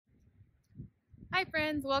Hi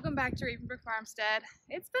friends, welcome back to Ravenbrook Farmstead.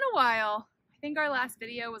 It's been a while. I think our last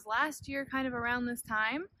video was last year, kind of around this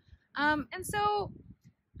time. And so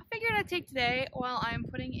I figured I'd take today while I'm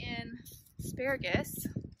putting in asparagus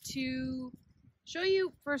to show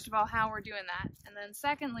you, first of all, how we're doing that. And then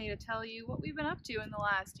secondly, to tell you what we've been up to in the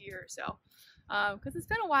last year or so. Because it's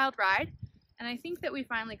been a wild ride. And I think that we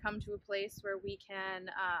finally come to a place where we can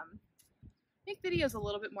make videos a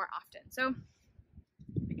little bit more often. So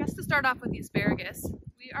I guess to start off with the asparagus,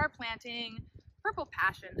 we are planting purple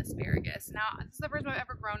passion asparagus. Now, this is the first time I've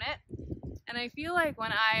ever grown it, and I feel like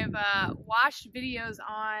when I've watched videos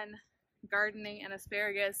on gardening and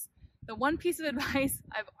asparagus, the one piece of advice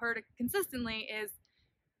I've heard consistently is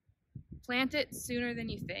plant it sooner than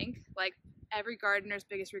you think. Like, every gardener's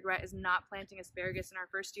biggest regret is not planting asparagus in our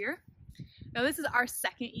first year. Now, this is our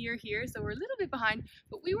second year here, so we're a little bit behind,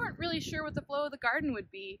 but we weren't really sure what the flow of the garden would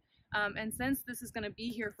be. And since this is going to be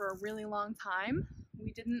here for a really long time,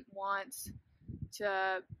 we didn't want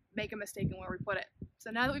to make a mistake in where we put it. So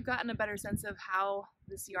now that we've gotten a better sense of how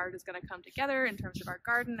this yard is going to come together in terms of our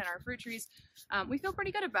garden and our fruit trees, we feel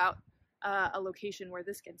pretty good about a location where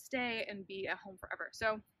this can stay and be a home forever.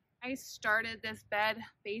 So I started this bed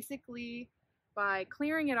basically by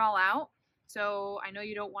clearing it all out. So I know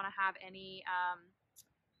you don't want to have any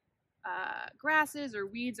grasses or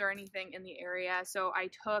weeds or anything in the area, so I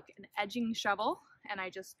took an edging shovel and I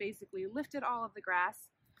just basically lifted all of the grass.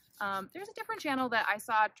 There's a different channel that I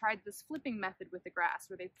saw tried this flipping method with the grass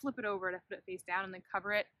where they flip it over to put it face down and then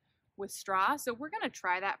cover it with straw, so we're going to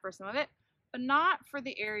try that for some of it, but not for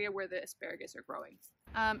the area where the asparagus are growing.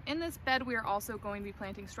 In this bed we are also going to be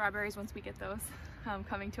planting strawberries once we get those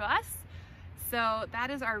coming to us. So that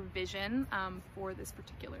is our vision for this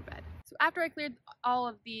particular bed. So after I cleared all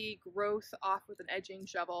of the growth off with an edging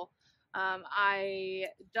shovel, I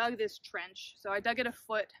dug this trench. So I dug it a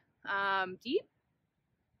foot deep.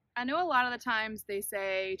 I know a lot of the times they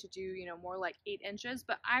say to do, more like 8 inches,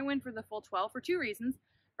 but I went for the full 12 for 2 reasons.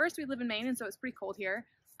 First, we live in Maine, and so it's pretty cold here,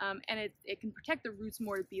 and it can protect the roots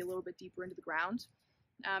more to be a little bit deeper into the ground.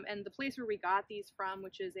 And the place where we got these from,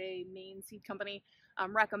 which is a Maine seed company,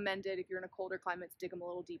 recommended if you're in a colder climate to dig them a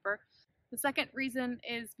little deeper. The second reason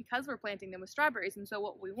is because we're planting them with strawberries, and so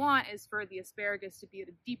what we want is for the asparagus to be at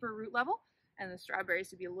a deeper root level and the strawberries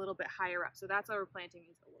to be a little bit higher up. So that's why we're planting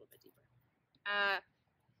these a little bit deeper.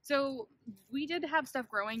 So we did have stuff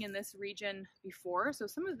growing in this region before, so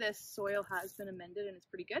some of this soil has been amended and it's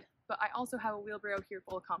pretty good, but I also have a wheelbarrow here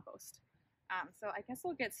full of compost. So I guess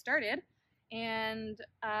we'll get started and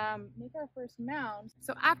make our first mound.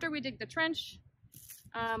 So after we dig the trench,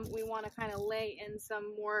 we want to kind of lay in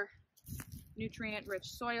some more nutrient-rich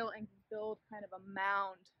soil and build kind of a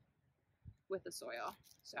mound with the soil.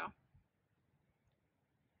 So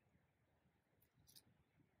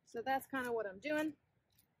that's kind of what I'm doing.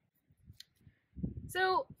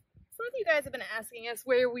 So some of you guys have been asking us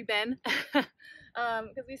where we've been,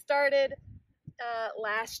 because we started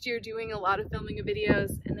last year doing a lot of filming of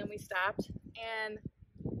videos and then we stopped. And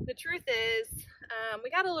the truth is, we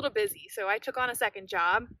got a little busy, so I took on a second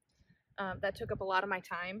job that took up a lot of my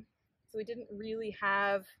time. So we didn't really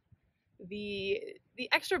have the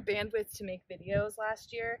extra bandwidth to make videos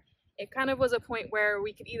last year. It kind of was a point where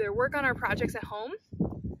we could either work on our projects at home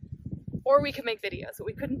or we could make videos, but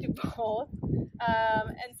we couldn't do both.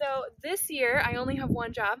 And so this year I only have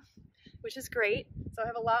one job, which is great. So I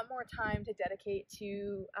have a lot more time to dedicate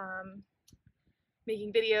to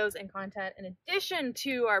making videos and content in addition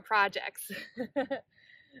to our projects.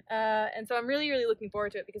 And so I'm really looking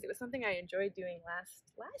forward to it because it was something I enjoyed doing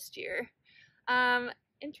last year.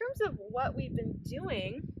 In terms of what we've been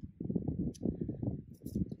doing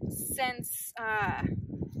since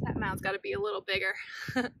that mound's got to be a little bigger.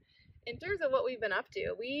 In terms of what we've been up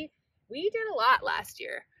to, we did a lot last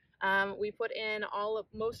year. We put in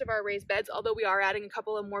most of our raised beds, although we are adding a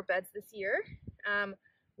couple of more beds this year.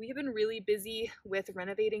 We have been really busy with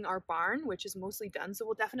renovating our barn, which is mostly done, so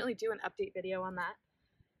we'll definitely do an update video on that.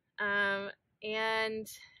 And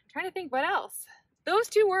I'm trying to think what else. Those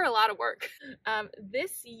two were a lot of work.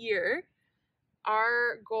 This year,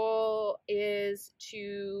 our goal is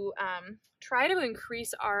to try to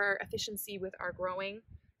increase our efficiency with our growing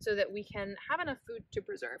so that we can have enough food to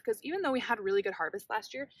preserve. Because even though we had a really good harvest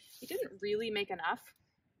last year, we didn't really make enough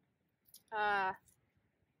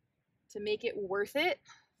to make it worth it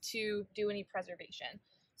to do any preservation.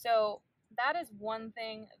 So that is one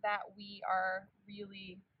thing that we are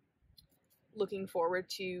really looking forward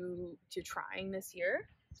to trying this year.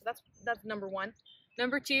 So that's number one.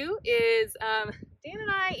 Number two is Dan and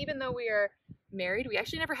I, even though we are married, we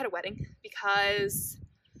actually never had a wedding because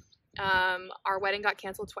Our wedding got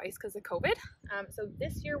canceled twice because of COVID. So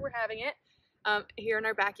this year we're having it here in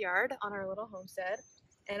our backyard on our little homestead.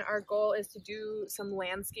 And our goal is to do some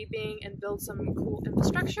landscaping and build some cool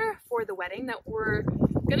infrastructure for the wedding that we're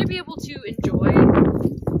going to be able to enjoy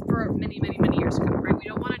for many, many, many years to come, right? We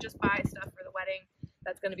don't want to just buy stuff for the wedding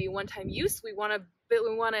that's going to be one-time use. We want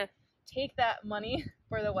to take that money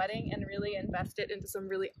for the wedding and really invest it into some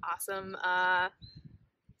really awesome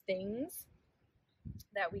things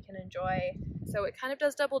that we can enjoy. So it kind of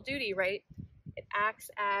does double duty, right? It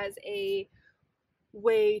acts as a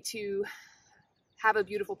way to have a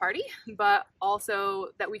beautiful party, but also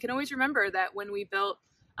that we can always remember that when we built,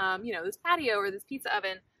 you know, this patio or this pizza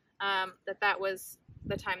oven, that was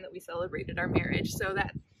the time that we celebrated our marriage. So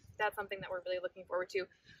that's something that we're really looking forward to.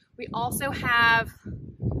 We also have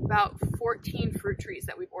about 14 fruit trees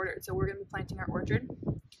that we've ordered. So we're going to be planting our orchard.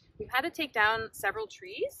 We've had to take down several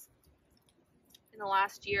trees in the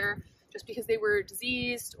last year just because they were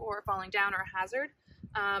diseased or falling down or a hazard.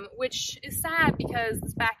 Which is sad because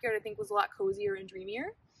this backyard I think was a lot cozier and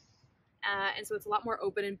dreamier, and so it's a lot more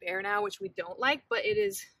open and bare now, which we don't like, but it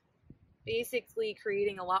is basically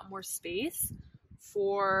creating a lot more space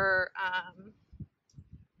for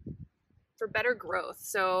better growth,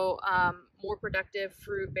 so more productive,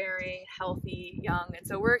 fruit bearing, healthy, young, and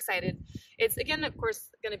so we're excited. It's again, of course,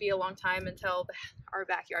 going to be a long time until our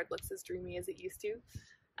backyard looks as dreamy as it used to,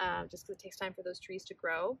 just because it takes time for those trees to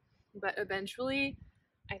grow, but eventually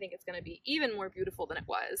I think it's going to be even more beautiful than it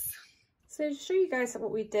was. So to show you guys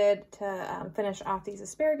what we did to finish off these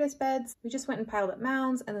asparagus beds, we just went and piled up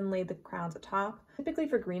mounds and then laid the crowns atop. Typically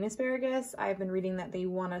for green asparagus, I've been reading that they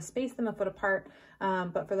want to space them a foot apart,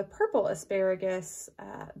 but for the purple asparagus,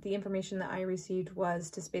 the information that I received was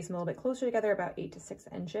to space them a little bit closer together, about 8 to 6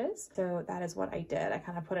 inches. So that is what I did. I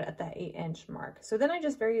kind of put it at that 8-inch mark. So then I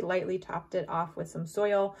just very lightly topped it off with some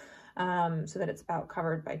soil, so that it's about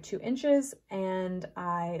covered by 2 inches, and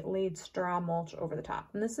I laid straw mulch over the top.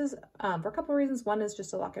 And this is for a couple of reasons. One is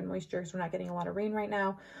just to lock in moisture because we're not getting a lot of rain right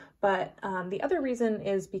now, but the other reason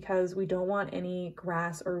is because we don't want any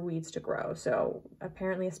grass or weeds to grow. So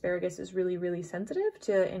apparently asparagus is really, really sensitive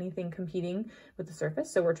to anything competing with the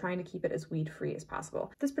surface, so we're trying to keep it as weed free as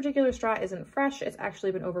possible. This particular straw isn't fresh. It's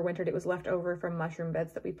actually been overwintered. It was left over from mushroom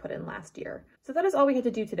beds that we put in last year. So that is all we had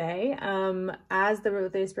to do today. As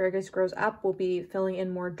the asparagus grows up, we'll be filling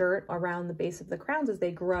in more dirt around the base of the crowns as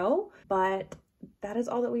they grow, but that is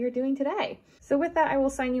all that we are doing today. So with that, I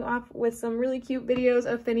will sign you off with some really cute videos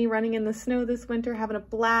of Finny running in the snow this winter, having a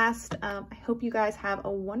blast. I hope you guys have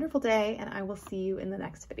a wonderful day, and I will see you in the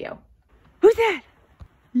next video. Who's that?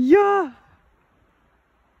 Yeah!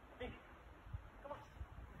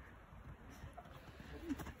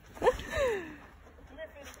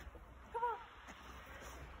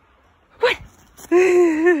 What?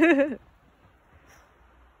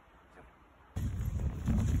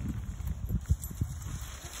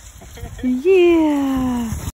 Yeah!